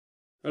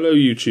Hello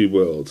YouTube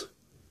world,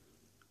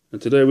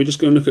 and today we're just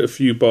going to look at a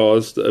few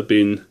bars that have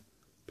been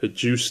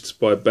produced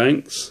by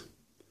banks.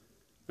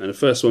 And the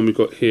first one we've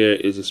got here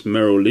is this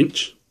Merrill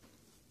Lynch.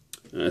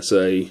 It's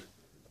a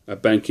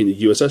bank in the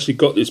US. I actually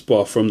got this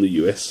bar from the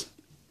US.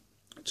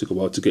 It took a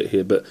while to get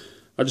here, but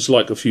I just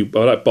like I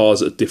like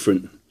bars that are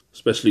different,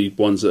 especially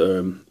ones that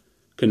are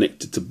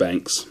connected to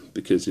banks,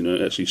 because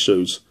it actually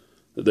shows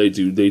that they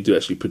do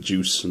actually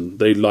produce, and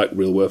they like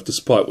real wealth,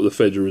 despite what the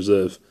Federal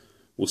Reserve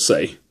will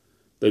say.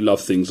 They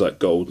love things like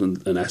gold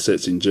and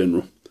assets in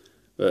general.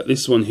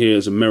 This one here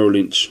is a Merrill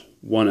Lynch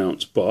 1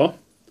 ounce bar,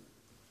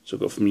 which I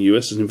got from the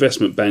US. It's an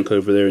investment bank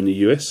over there in the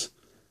US,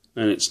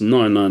 and it's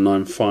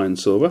 999 fine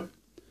silver.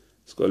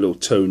 It's got a little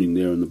toning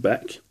there on the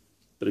back,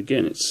 but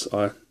again, it's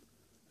a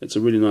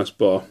really nice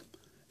bar.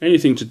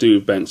 Anything to do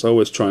with banks, I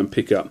always try and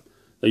pick up.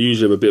 They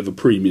usually have a bit of a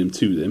premium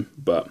to them,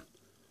 but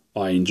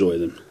I enjoy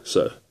them,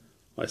 so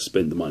I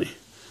spend the money.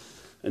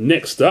 And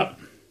next up,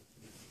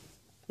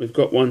 we've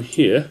got one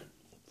here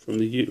from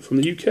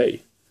the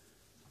UK.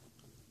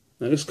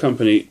 Now this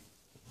company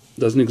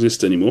doesn't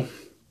exist anymore,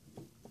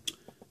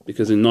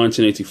 because in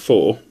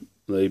 1984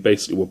 they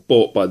basically were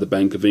bought by the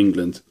Bank of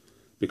England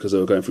because they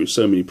were going through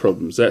so many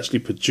problems. They actually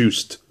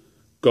produced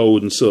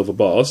gold and silver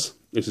bars.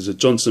 This is a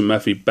Johnson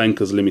Matthey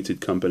Bankers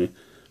Limited company.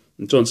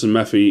 And Johnson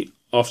Matthey,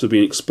 after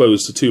being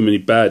exposed to too many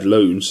bad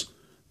loans,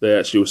 they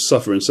actually were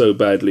suffering so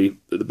badly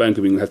that the Bank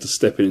of England had to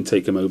step in and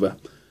take them over.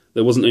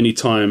 There wasn't any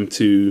time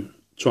to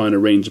try and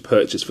arrange a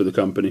purchase for the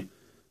company.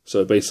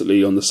 So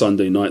basically on the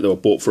Sunday night they were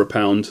bought for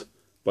 £1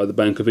 by the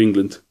Bank of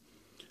England.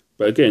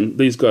 But again,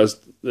 these guys,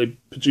 they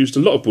produced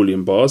a lot of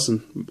bullion bars,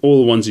 and all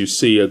the ones you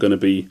see are going to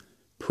be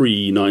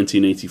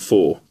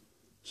pre-1984.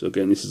 So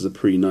again, this is a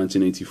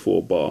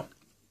pre-1984 bar.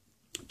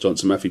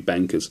 Johnson Matthey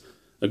Bankers.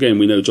 Again,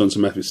 we know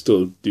Johnson Matthey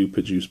still do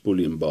produce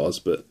bullion bars,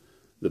 but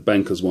the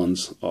Bankers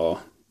ones are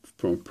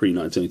from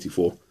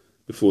pre-1984,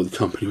 before the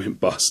company went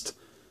bust.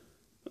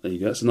 There you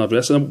go,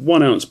 that's a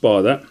 1 ounce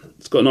bar that.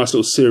 It's got a nice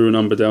little serial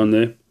number down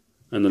there,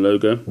 and the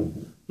logo.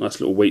 Nice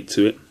little weight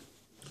to it.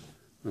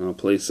 And I'll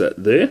place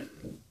that there.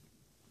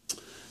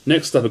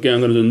 Next up again, I'm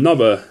going to do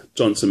another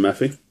Johnson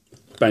Matthey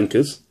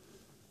Bankers.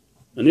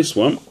 And this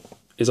one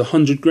is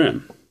 100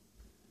 gram.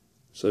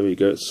 So there you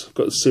go, it's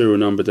got the serial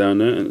number down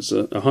there, and it's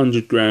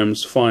 100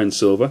 grams fine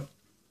silver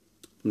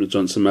from the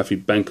Johnson Matthey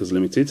Bankers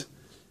Limited.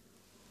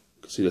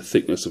 You can see the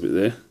thickness of it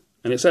there.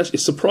 And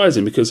it's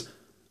surprising, because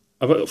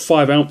I've got a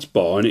 5 ounce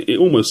bar, and it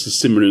almost is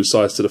similar in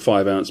size to the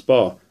 5 ounce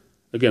bar.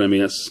 Again, I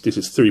mean, this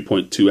is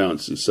 3.2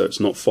 ounces, so it's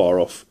not far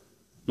off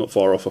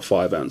a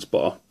 5 ounce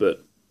bar,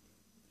 but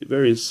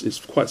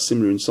it's quite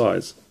similar in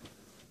size.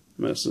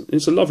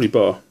 It's a lovely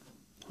bar,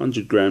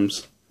 100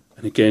 grams.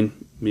 And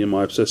again, me and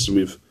my obsession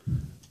with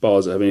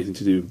bars that have anything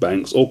to do with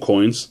banks or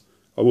coins.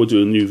 I will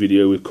do a new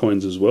video with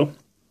coins as well.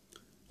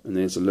 And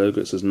there's the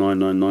logo, it says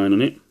 999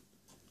 on it.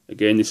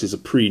 Again, this is a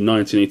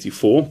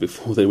pre-1984,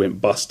 before they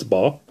went bust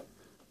bar.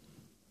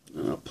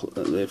 And I'll put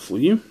that there for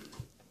you.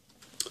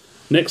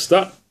 Next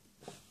up,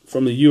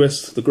 from the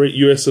US, the great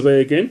US of A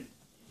again.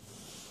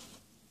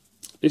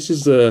 This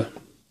is the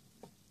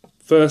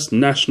First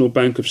National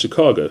Bank of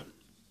Chicago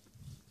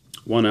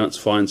 1 ounce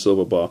fine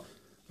silver bar.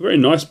 A very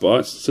nice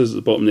bar. It says at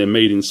the bottom there,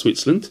 made in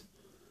Switzerland.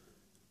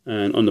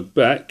 And on the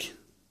back,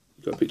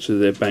 you've got a picture of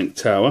their bank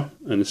tower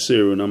and a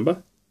serial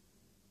number.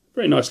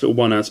 Very nice little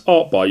 1 ounce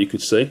art bar, you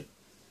could say.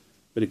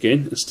 But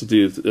again, it's to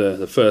do with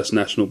the First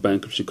National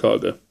Bank of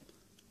Chicago,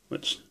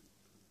 which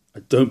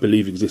I don't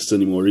believe exists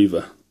anymore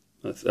either.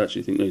 I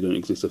actually think they don't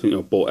exist. I think they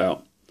were bought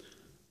out.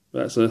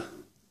 But that's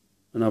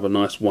another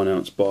nice 1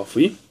 ounce bar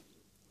for you.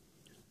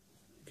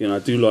 Again, I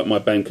do like my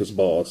bankers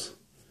bars.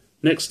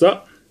 Next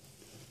up,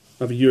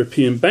 I have a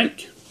European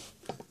bank.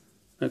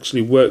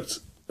 Actually worked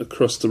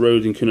across the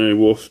road in Canary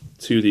Wharf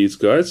to these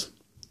guys.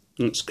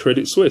 And it's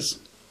Credit Suisse.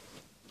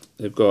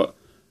 They've got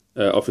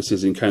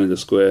offices in Canada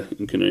Square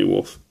in Canary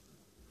Wharf.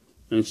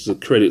 And this is a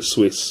Credit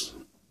Suisse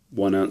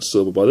 1 ounce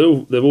silver bar.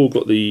 They've all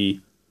got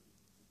the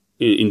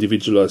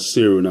individualized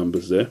serial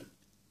numbers there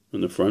on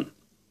the front.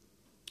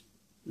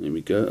 There we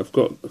go. I've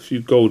got a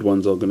few gold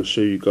ones I'm going to show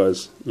you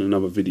guys in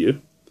another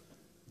video.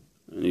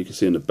 And you can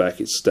see on the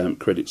back it's stamped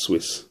Credit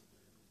Suisse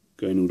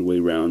going all the way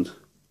around.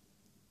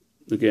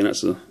 Again,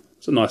 it's a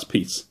nice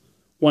piece.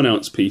 1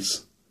 ounce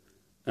piece,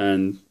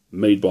 and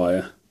made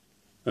by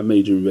a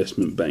major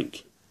investment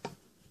bank.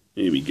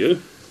 Here we go.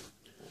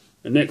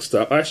 And next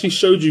up, I actually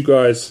showed you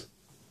guys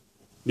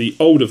the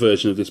older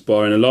version of this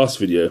bar in the last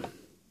video.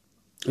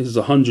 This is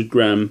a 100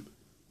 gram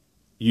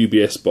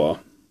UBS bar.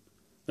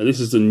 And this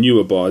is the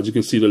newer bar. As you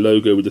can see, the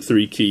logo with the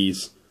 3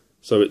 keys.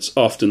 So it's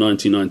after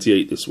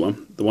 1998, this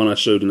one. The one I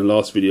showed in the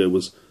last video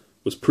was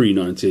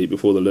pre-98,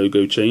 before the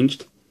logo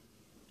changed.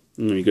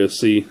 And there you go,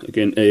 see,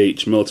 again,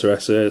 AH Melter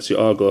Acer. It's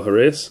your Argyle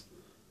Jerez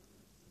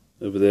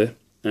over there.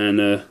 And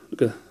look at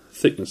the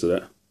thickness of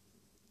that.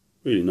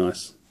 Really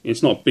nice.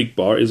 It's not a big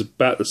bar. It is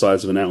about the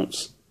size of an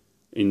ounce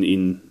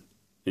in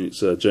its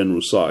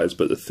general size,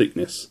 but the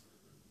thickness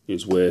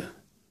is where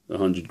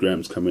 100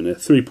 grams come in there.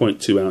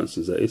 3.2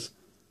 ounces, that is.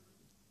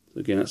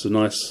 Again, that's a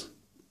nice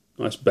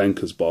Nice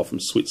bankers bar from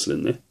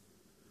Switzerland there.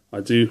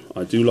 I do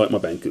like my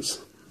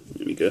bankers.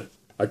 There we go.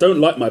 I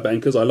don't like my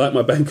bankers, I like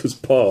my bankers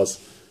bars.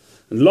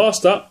 And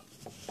last up,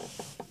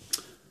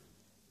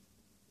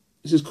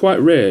 this is quite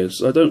rare.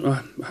 So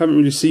I haven't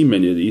really seen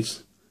many of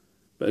these.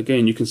 But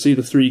again, you can see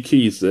the 3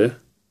 keys there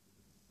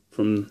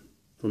from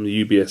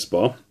the UBS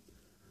bar.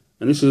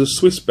 And this is a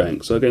Swiss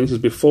bank. So again, this is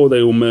before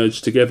they all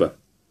merged together.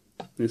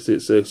 It's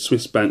a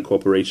Swiss bank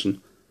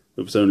corporation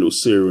with its own little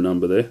serial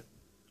number there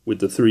with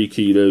the 3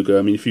 key logo.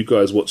 I mean, if you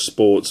guys watch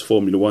sports,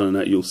 Formula 1 and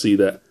that, you'll see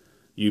that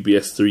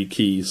UBS 3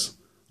 keys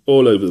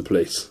all over the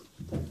place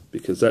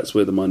because that's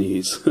where the money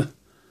is. Let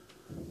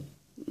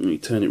me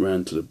turn it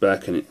round to the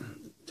back and it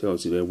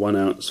tells you there 1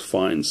 ounce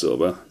fine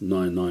silver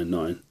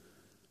 999.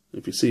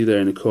 If you see there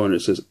in the corner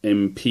it says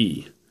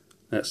MP.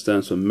 That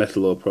stands for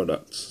metal ore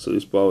products. So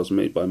this bar was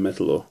made by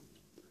Metal Ore.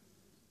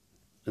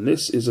 And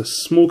this is a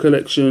small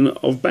collection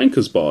of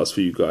bankers bars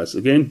for you guys.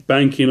 Again,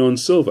 banking on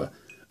silver.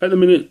 At the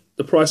minute,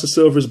 the price of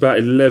silver is about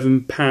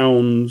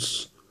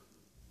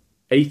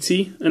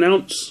 £11.80 an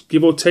ounce,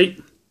 give or take,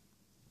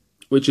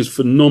 which is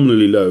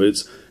phenomenally low.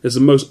 It's the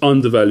most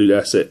undervalued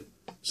asset.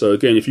 So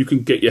again, if you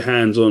can get your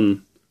hands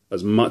on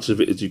as much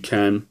of it as you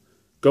can,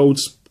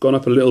 gold's gone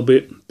up a little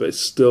bit, but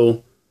it's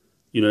still,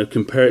 you know,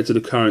 compare it to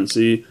the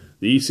currency.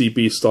 The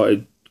ECB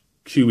started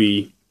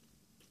QE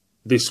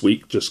this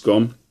week, just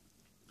gone.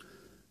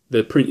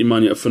 They're printing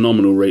money at a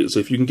phenomenal rate. So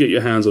if you can get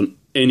your hands on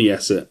any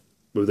asset,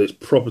 whether it's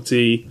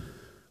property,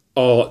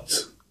 art,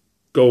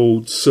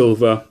 gold,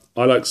 silver.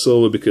 I like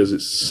silver because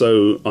it's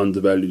so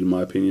undervalued in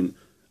my opinion.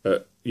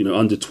 You know,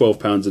 under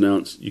 £12 an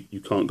ounce, you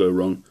can't go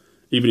wrong.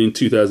 Even in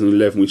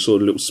 2011, we saw a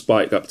little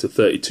spike up to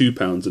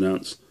 £32 an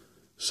ounce.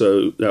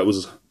 So that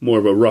was more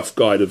of a rough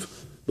guide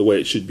of the way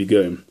it should be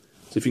going.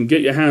 So if you can get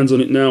your hands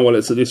on it now while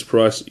it's at this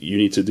price, you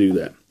need to do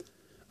that.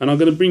 And I'm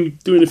going to be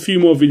doing a few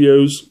more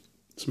videos,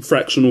 some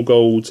fractional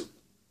gold,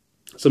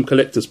 some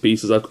collector's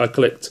pieces. I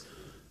collect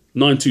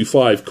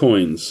 925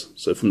 coins,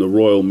 so from the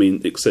Royal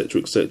Mint,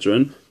 etc., etc.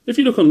 And if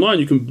you look online,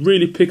 you can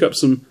really pick up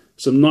some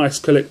nice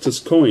collector's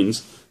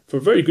coins for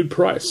a very good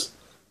price.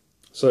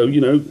 So, you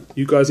know,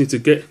 you guys need to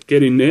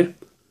get in there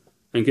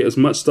and get as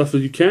much stuff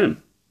as you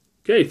can.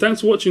 Okay,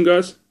 thanks for watching,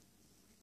 guys.